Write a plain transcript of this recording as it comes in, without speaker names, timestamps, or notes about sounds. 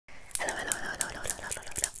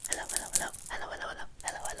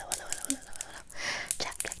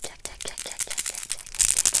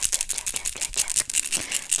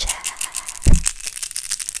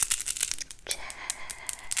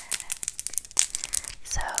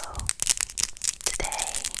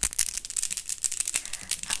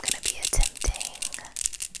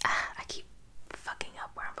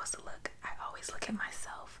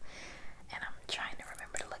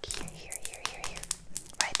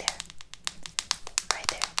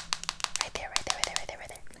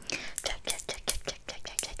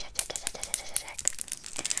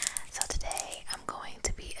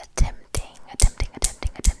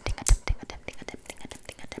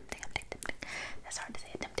That's hard to say.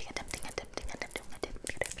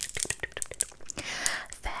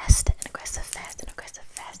 Fast and aggressive, fast and aggressive,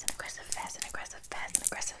 fast and aggressive, fast and aggressive, fast and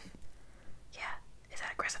aggressive. Yeah, is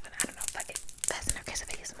that aggressive? I don't know. Fuck it. Fast and aggressive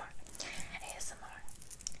ASMR. ASMR.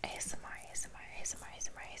 ASMR. ASMR. ASMR.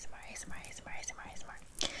 ASMR. ASMR. ASMR. ASMR. ASMR. ASMR.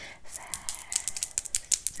 Fast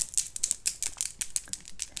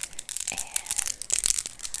and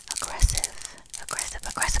aggressive. Aggressive.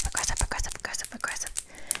 Aggressive. Aggressive. Aggressive. Aggressive. Aggressive.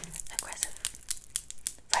 Aggressive.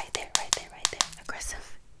 Right there. Right there. Right there.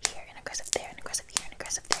 Aggressive here and aggressive there and aggressive here and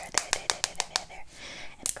aggressive there. And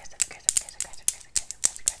aggressive. Aggressive. Aggressive. Aggressive.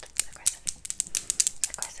 Aggressive. Aggressive. Aggressive.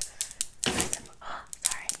 Aggressive. Aggressive. Oh,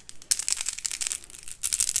 sorry.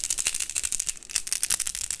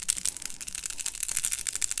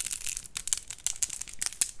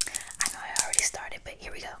 I know I already started, but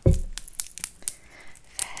here we go.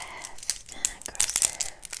 Fast and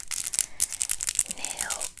aggressive.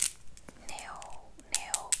 Nail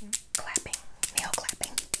clapping. Nail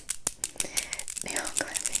clapping. Nail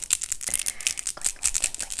clapping. Clink, clink,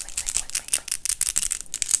 clink, clink, clink, clink, clink, clink, clink.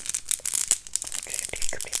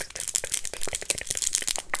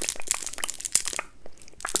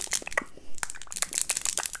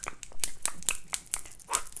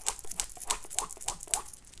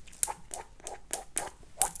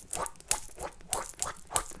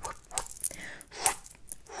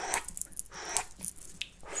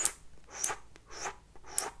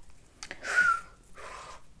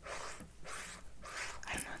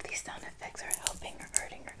 I don't know if these sound effects are helping or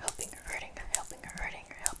hurting or helping or hurting or helping or hurting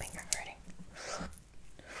or helping or hurting.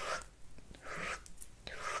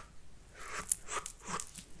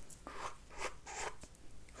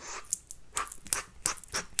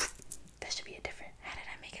 That should be a different. How did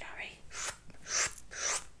I make it already?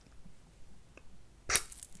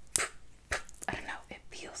 I don't know. It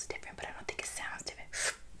feels different, but I don't think it sounds different.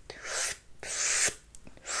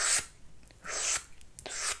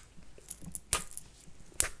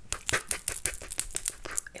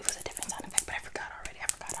 It was a different sound effect, but I forgot already. I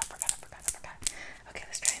forgot. Okay,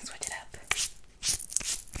 let's try and switch it up.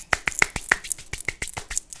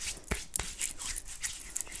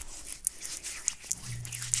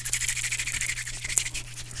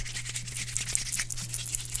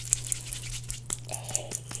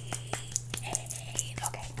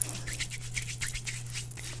 Okay.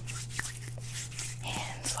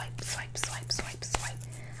 Hand swipe, swipe, swipe, swipe, swipe.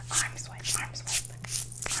 Arm swipe, arm swipe.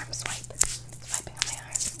 Arm swipe. Swiping on my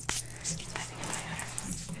arms. Swiping on my arms.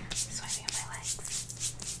 Swiping on my legs.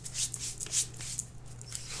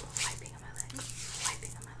 Swiping on my legs.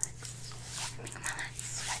 Swiping on my legs.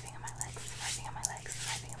 Swiping on my legs. Swiping on my legs. Swiping on my legs.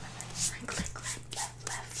 Swiping on my legs. Click, click, left,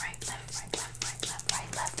 left, right, left, right, left, right, left,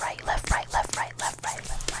 right, left, right, left, right, left, right, left, right,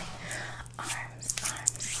 left, right. Arms,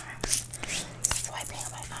 arms, arms. Swiping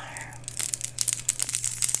on my arm.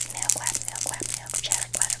 Nail clap, nail clap, nail chatter,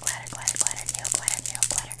 clatter, clatter, clatter, clatter, nail clatter, nail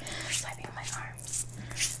clatter. Swiping on my arms.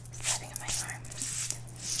 Swiping on my arms.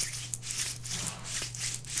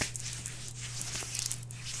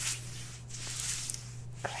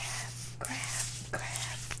 Grab, grab,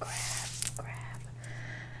 grab, grab, grab,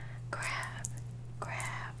 grab,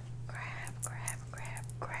 grab, grab, grab, grab,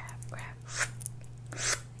 grab, grab.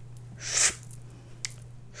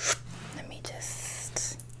 Let me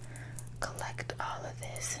just collect all of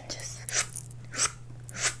this and just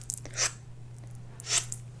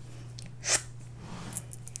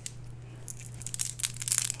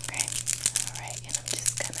okay, alright, and I'm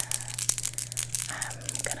just gonna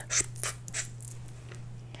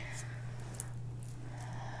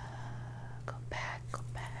go back,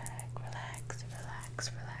 relax,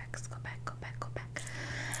 relax, relax, go back, go back, go back,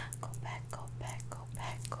 go back, go back, go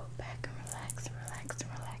back, go back, and relax, relax,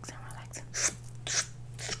 relax, and relax.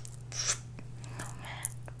 Oh man,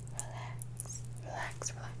 relax,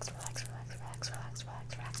 relax, relax, relax, relax, relax, relax,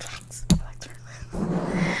 relax, relax, relax, relax.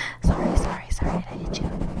 Sorry, did I hit you?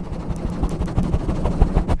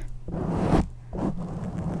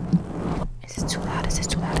 Is this too loud? Is this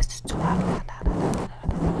too loud? Is this too loud?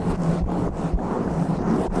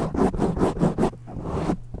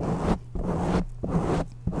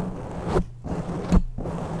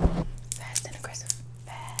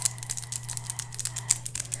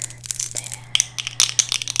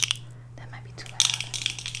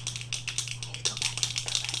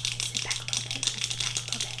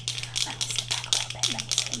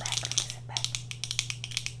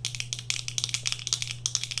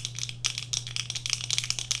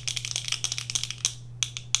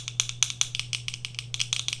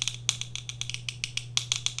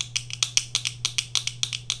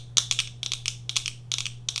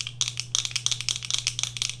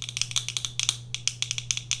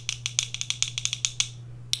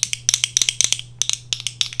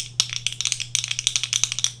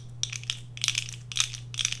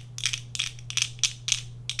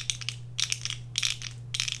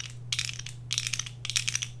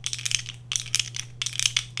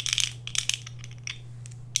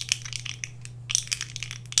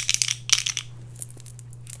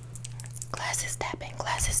 Glasses tapping,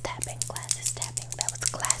 glasses tapping, glasses tapping. That was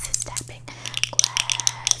glasses tapping,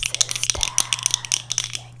 glasses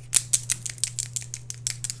tapping.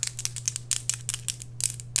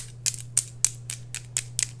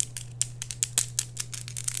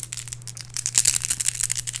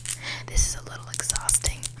 This is a little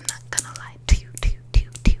exhausting. I'm not gonna lie to you,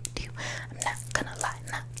 I'm not gonna lie,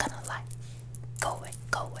 not gonna lie. Go away,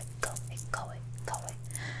 go away, go away, go away, go away.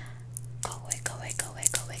 Go away, go away, go away,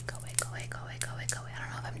 go away, go away, go away, go away, go away, go away. I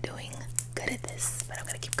don't know if I'm doing good at this, but I'm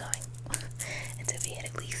gonna keep going until we hit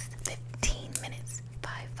at least 15 minutes.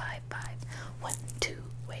 5, 5, 5. 1, 2,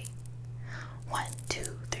 wait. 1,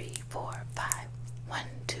 2, 3, 4, 5. 1,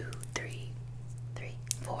 2, 3, 3,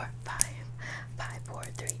 4, 5. 5, 4,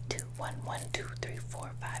 3, 2, 1. 1, 2, 3,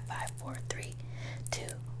 4, 5. 5, 4, 3, 2.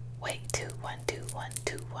 Wait, 2, 1, 2, 1,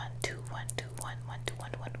 2, 1, 2, 1, 2, 1, 1, 2,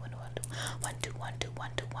 1, 1, 1, 1, 2, 1, 2,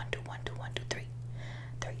 1, 2, 1, 2, 1, 2, 1, 2, 3.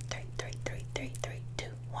 3, 3, 3, 3, 3, 3, 2,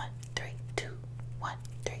 1, 3, 2, 1,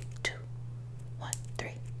 3, 2, 1,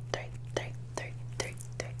 3, 3, 3, 3, 3,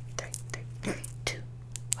 3, 3, 3, 2.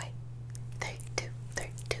 Wait. 3, 2, 3,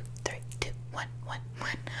 2, 3, 2, 1, 1, 1,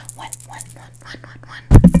 1, 1, 1, 1,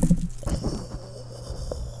 1.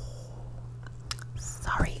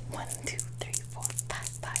 Sorry. 1, 2, 3, 4, 5,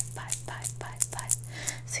 5, 5, 5, 5, 5,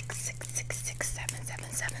 6, 6, 6, 6, 7,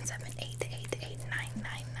 7, 7, 7, 8, 8, 8, 9,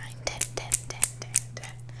 9, 9, 10, 10, 10, 10,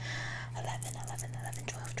 10, 11, 11, 11,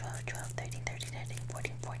 12, 12, 12, 13, 13, 13,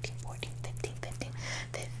 14, 14, 14, 15, 15,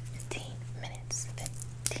 15 minutes,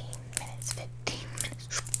 15 minutes, 15 minutes.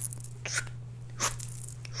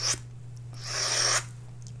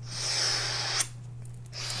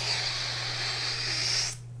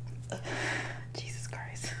 Jesus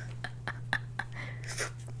Christ.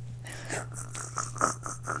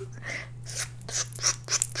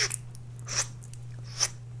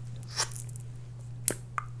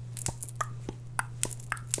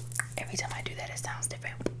 Every time I do that, it sounds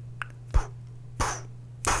different.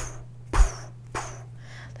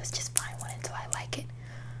 Let's just find one until I like it.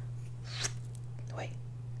 Wait.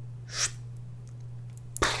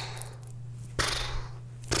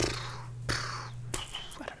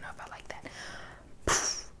 I don't know if I like that.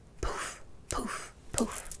 Poof, poof,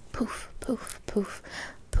 poof, poof, poof, poof, poof,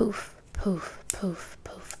 poof, poof, poof,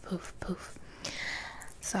 poof, poof, poof.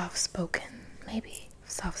 Soft spoken, maybe.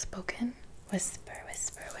 Soft spoken. Whisper,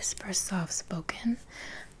 whisper, whisper, soft spoken.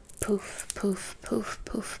 Poof, poof, poof,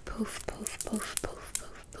 poof, poof, poof, poof, poof,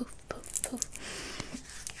 poof, poof, poof, poof.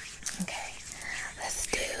 Okay, let's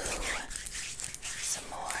do some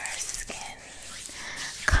more skin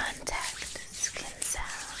contact, skin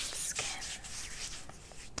sound, skin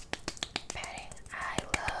patting. I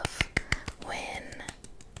love when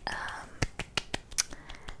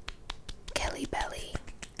Kelly Belly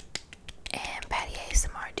and Patty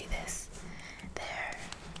ASMR do this. They're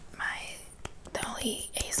the only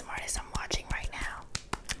ASMR artists I'm watching right now,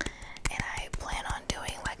 and I plan on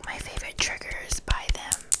doing like my favorite triggers by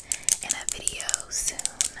them in a video soon,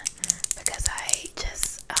 because I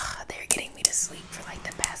just they're getting me to sleep for like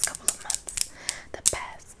the past couple of months.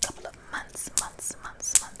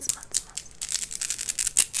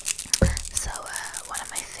 So one of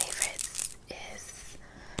my favorites is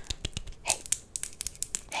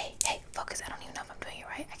hey, focus. I don't even know if I'm doing it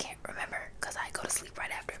right. I can't remember because I go to sleep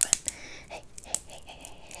right after, but hey,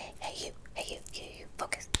 you,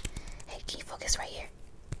 focus. Hey, can you focus right here?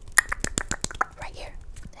 Right here.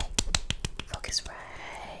 Hey, focus right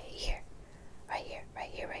here. Right here, right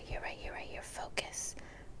here, right here, right here, right here. Focus.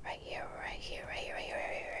 Right here, right here, right here, right here,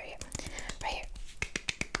 right here, right here. Right here.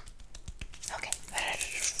 Okay.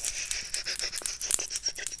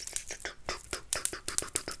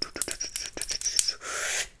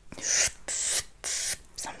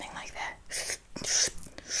 Something like that.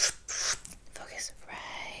 Focus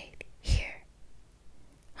right here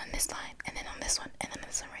on this line, and then on this one, and then on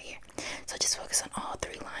this one right here. So just focus on all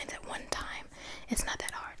three lines at one time. It's not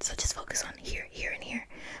that hard. So just focus on here, here, and here.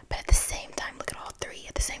 But at the same time, look at all three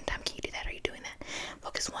at the same time. Can you do that? Are you doing that?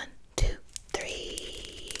 Focus 1, 2,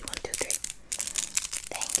 3. 1, 2, 3.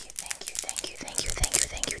 Thank you, thank you, thank you, thank you, thank you,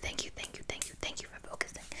 thank you, thank you, thank you, thank you, thank you for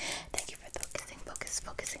focusing. Thank you for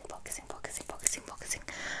focusing,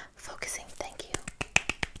 focusing. Thank you.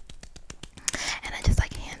 And I just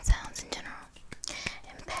like hand sounds in general,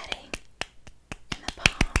 and patting in the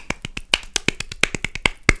palm.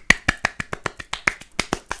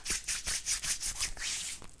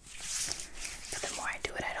 But the more I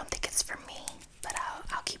do it, I don't think it's for me. But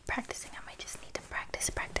I'll keep practicing. I might just need to practice.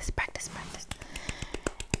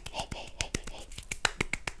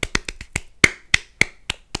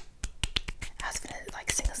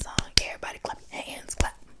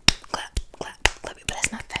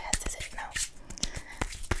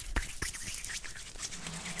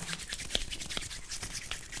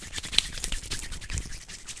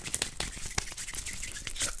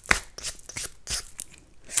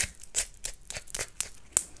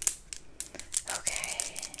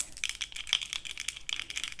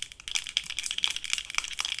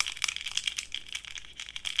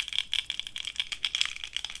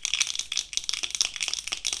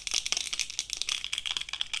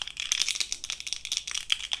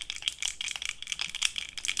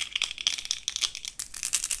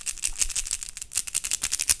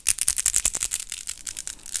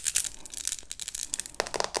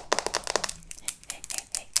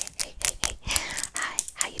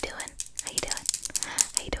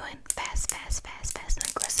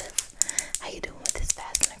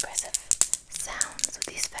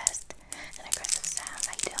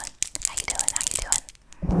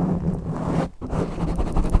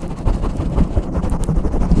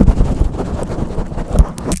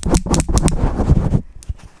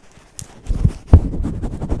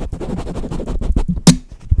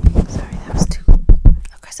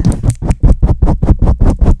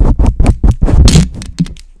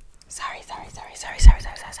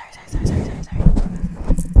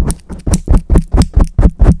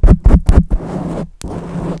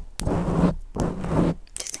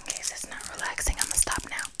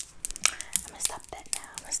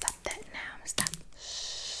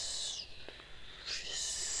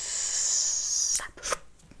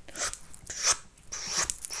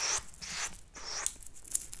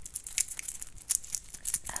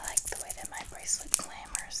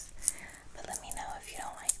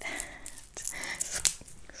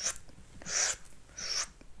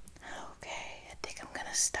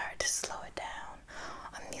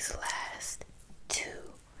 these last 2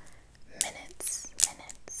 minutes.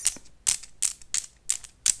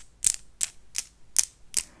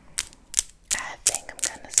 I think I'm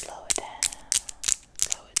gonna slow it down.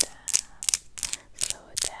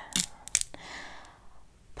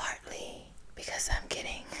 Partly because I'm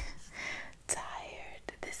getting tired.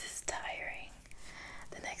 This is tiring.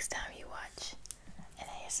 The next time you watch an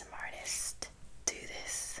ASMR artist do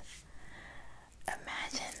this,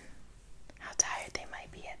 imagine how tired they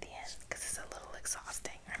might be at the end, because it's a little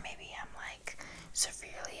exhausting. Or maybe I'm like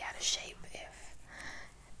severely out of shape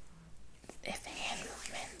if hand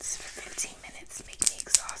movements for 15 minutes make me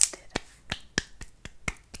exhausted.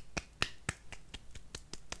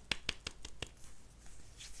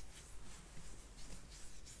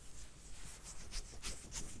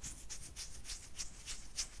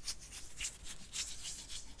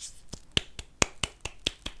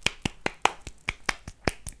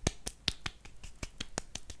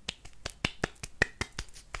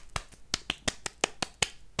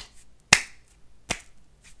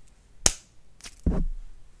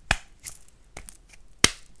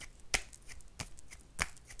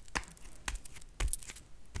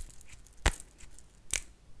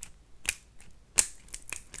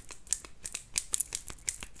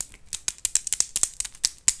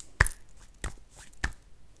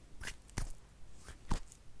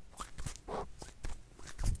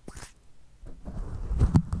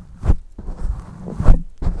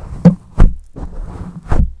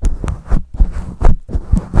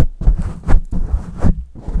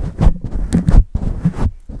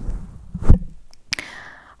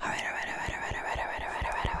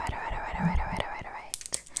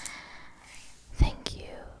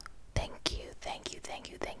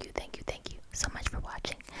 Thank you so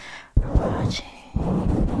much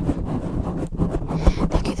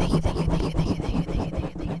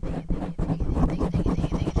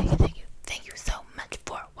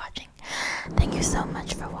for watching. Thank you so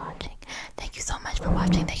much for watching. Thank you so much for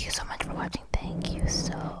watching. Thank you so much for watching. Thank you so much for watching. Thank you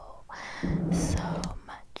so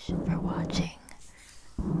much for watching.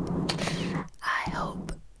 I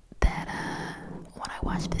hope that when I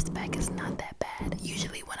watch this back, it's not that bad.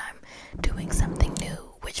 Usually when I'm doing something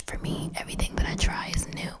new, which for me, everything that I try is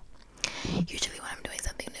new. Usually when I'm doing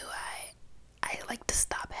something new, I like to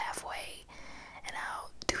stop halfway and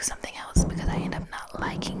I'll do something else because I end up not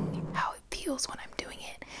liking how it feels when I'm doing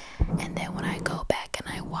it. And then when I go back and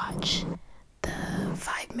I watch the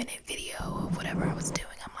 5-minute video of whatever I was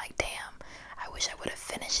doing, I'm like, damn, I wish I would have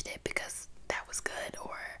finished it because that was good,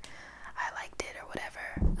 or I liked it, or whatever.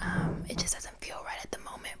 It just doesn't feel right at the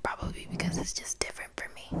moment, probably because it's just